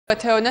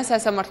თეონა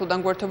სასამართლოდან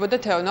გვერდებოდა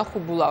თეონა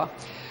ხუბულავა.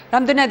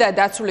 რამდენადაა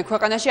დაცული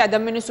ქვეყანაში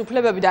ადამიანის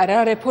უფლებები და რა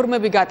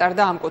რეფორმები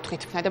გატარდა ამ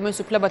კუთხით. ადამიანის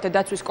უფლებათა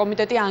დაცვის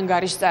კომიტეტი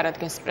ანგარიშს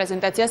წარადგენს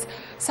პრეზენტაციას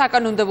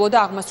საკანონმდებლო და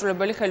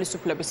აღმასრულებელი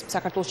ხელისუფლების,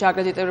 საქართველოში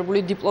აკრედიტებული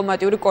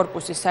დიპლომატიური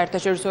კორპუსის,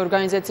 საერთაშორისო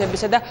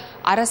ორგანიზაციებისა და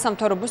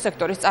არასამთავრობო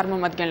სექტორის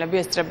წარმომადგენლები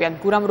ესწრებიან.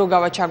 გურამ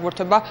როგავა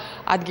ჩაგვერთება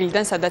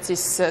ადგილიდან, სადაც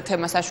ის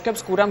თემას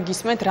აშუქებს. გურამ,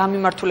 გისმენთ, რა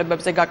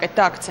მიმართულებებზე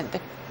გაკეთდა აქცენტი?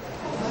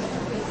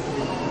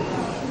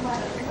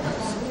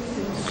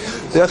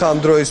 Deci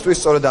am droistui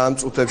სწორედ ამ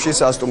წუთებში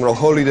სასტუმრო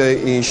Holiday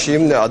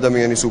Inn-ში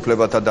ადამიანის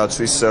უფლებათა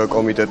დაცვის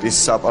კომიტეტის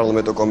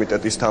საპარლამენტო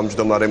კომიტეტის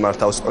თავმჯდომარე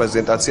მართავს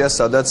პრეზენტაციას,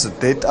 სადაც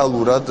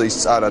დეტალურად ის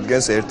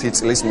წარადგენს ერთი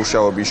წლის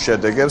მუშაობის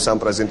შედეგებს. Ამ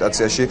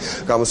პრეზენტაციაში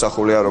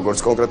გამოსახულია როგორც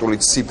კონკრეტული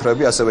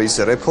ციფრები, ასევე ის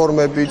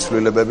რეფორმები,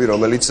 ცვლილებები,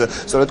 რომელიც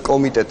სწორედ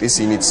კომიტეტის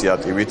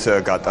ინიციატივით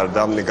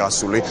გატარდა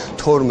გასული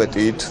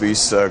 12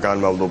 თვის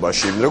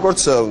განმავლობაში.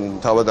 Როგორც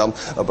თავად ამ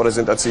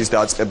პრეზენტაციის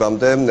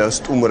დაწყებამდე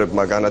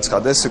სტუმრებმა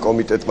განაცხადეს,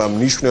 კომიტეტმა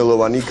მნიშვნელოვანი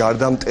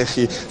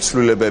გარდამტეხი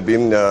ცვლილებები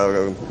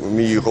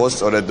მიიღო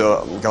სწორედ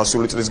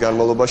გასული წლის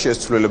განმავლობაში. ეს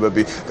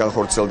ცვლილებები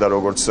განხორციელდა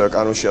როგორც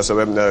კანონში,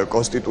 ასევე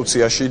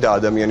კონსტიტუციაში და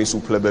ადამიანის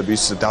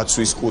უფლებების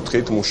დაცვის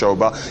კუთხით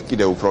მუშაობა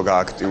კიდევ უფრო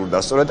გააქტიურდა.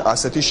 სწორედ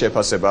ასეთი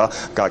შეფასება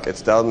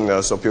გაკეთდა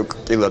სოფიო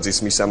კილაძის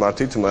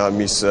მისამართით,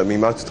 მის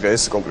მიმართ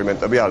დღეს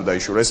კომპლიმენტები არ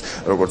დაიშურეს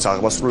როგორც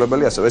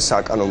აღმასრულებელი, ასევე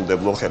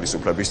საკანონმდებლო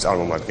ხელისუფლების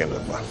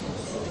წარმომადგენლებმა.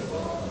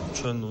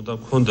 ჩვენ უნდა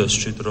გქონდეს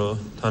მჭიდრო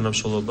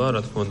თანამშრომლობა,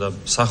 რა თქმა უნდა,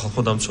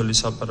 სახალხო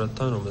დამცველის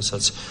აპარატთან,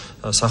 რომელსაც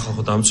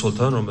სახალხო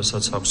დამცველთან,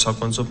 რომელსაც აქვს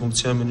საკონცო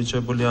ფუნქცია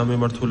მინიჭებული ამ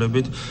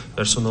მიმართულებით,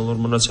 პერსონალურ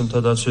მონაცემთა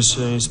დაცვის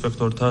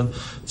ინსპექტორთან,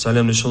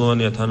 ძალიან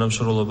მნიშვნელოვანია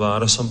თანამშრომლობა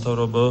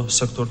არასამთავრობო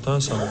სექტორთან,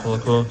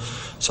 სამოქალაქო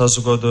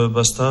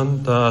საზოგადოებასთან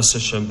და ასე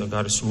შემდეგ.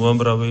 არის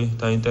უამრავი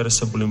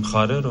დაინტერესებული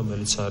მხარე,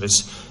 რომელიც არის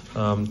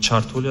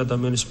ჩართული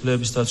ადამიანის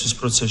უფლებების დაცვის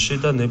პროცესში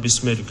და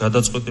ნებისმიერი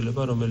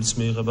გადაწყვეტილება, რომელიც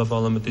მიიღება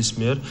პარლამენტის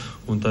მიერ,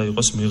 უნდა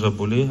იყოს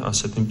მიღებული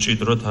ასეთი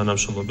მჭიდრო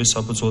თანამშრომლობის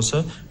საფუძველზე.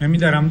 მე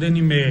მინდა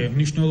რამდენიმე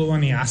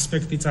მნიშვნელოვანი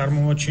ასპექტი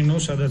წარმოვაჩინო,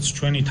 სადაც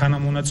ჩვენი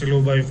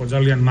თანამონაწილეობა იყო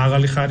ძალიან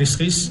მაღალი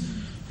ხარისხის.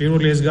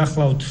 პირველი ეს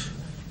გახლავთ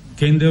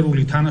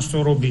გენდერული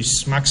თანასწორობის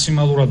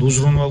მაქსიმალურად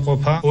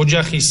უზრუნველყოფა,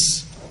 ოჯახის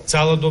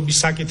ძალადობის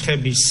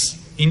საკითხების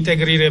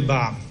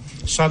ინტეგრირება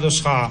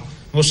სხვადასხვა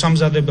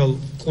მოსამზადებელ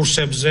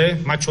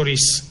კურსებზე, მათ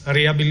შორის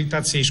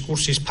რეაბილიტაციის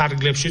კურსის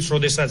ფარგლებშიც,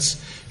 როდესაც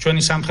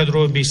ჩვენი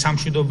სამხედროები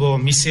სამშვიდობო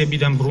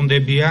მისიებიდან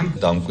ბრუნდებიან.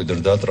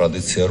 დამკვიდრდა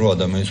ტრადიცია, რომ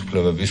ადამიანის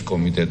უფლებების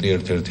კომიტეტი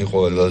ერთ-ერთი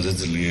ყველაზე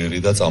ძლიერი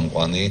და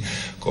წამყვანი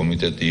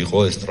კომიტეტი იყო.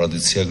 ეს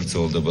ტრადიცია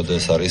გრძელდება და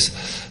ეს არის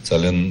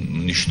ძალიან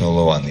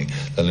მნიშვნელოვანი.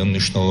 ძალიან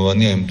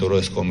მნიშვნელოვანია, იმიტომ რომ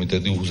ეს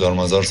კომიტეტი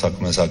უზარმაზარ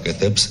საქმეს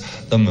აკეთებს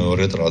და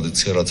მეორე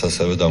ტრადიცია, რაც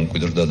ასევე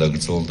დამკვიდრდა და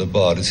გრძელდება,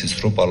 არის ის,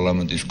 რომ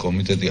პარლამენტის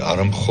კომიტეტი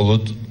არა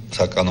მხოლოდ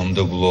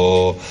საკანონმდებლო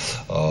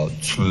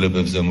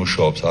ცვლილებებზე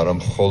მუშაობს, არა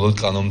მხოლოდ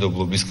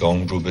კანონმდებლობის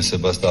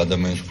გაუმჯობესებას და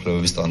ადამიანის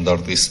უფლებების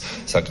სტანდარტის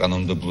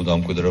საკანონმდებლო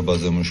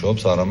დამკვიდრებაზე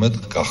მუშაობს, არამედ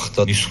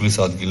გახდა მისვლის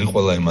ადგილი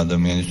ყველა იმ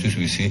ადამიანისთვის,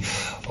 ვისი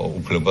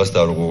უფლებას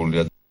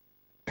დარღვეულია.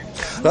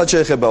 რაც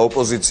შეეხება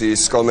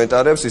ოპოზიციის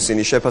კომენტარებს,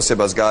 ისინი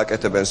შეფასებას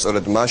გააკეთებენ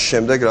სწორედ მას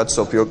შემდეგ, რაც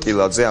სოფიო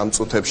კილაძე ამ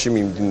წუთებში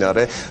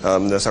მიმდინარე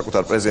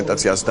საკუთარ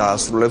პრეზენტაციას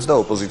დაასრულებს და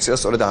ოპოზიცია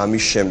სწორედ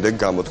ამის შემდეგ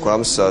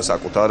გამოთქვამს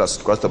საკუთარ, ასე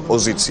ვთქვათ,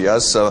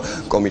 პოზიციას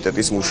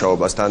კომიტეტის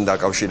მუშაობასთან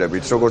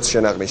დაკავშირებით. როგორც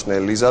შენ აღნიშნე,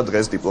 ლიზა,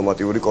 დღეს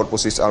დიპლომატიური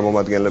კორპუსის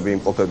წარმომადგენლები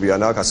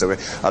იმყოფებიან აქ, ასევე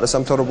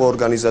არასამთავრობო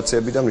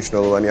ორგანიზაციები და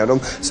მნიშვნელოვანია, რომ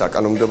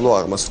საკანონმდებლო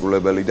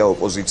აღმასრულებელი და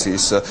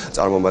ოპოზიციის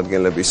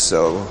წარმომადგენლების,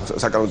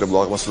 საკანონმდებლო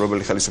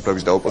აღმასრულებელი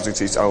ხელისუფლების და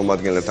ოპოზიციის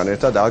წარმომადგენლებთან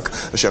ერთად აქ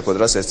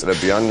შეხვედრას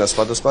ესწრებიან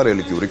სხვადასხვა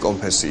რელიგიური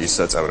კონფესიის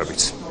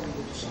წევრებიც.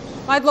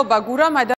 მადლობა გურამ.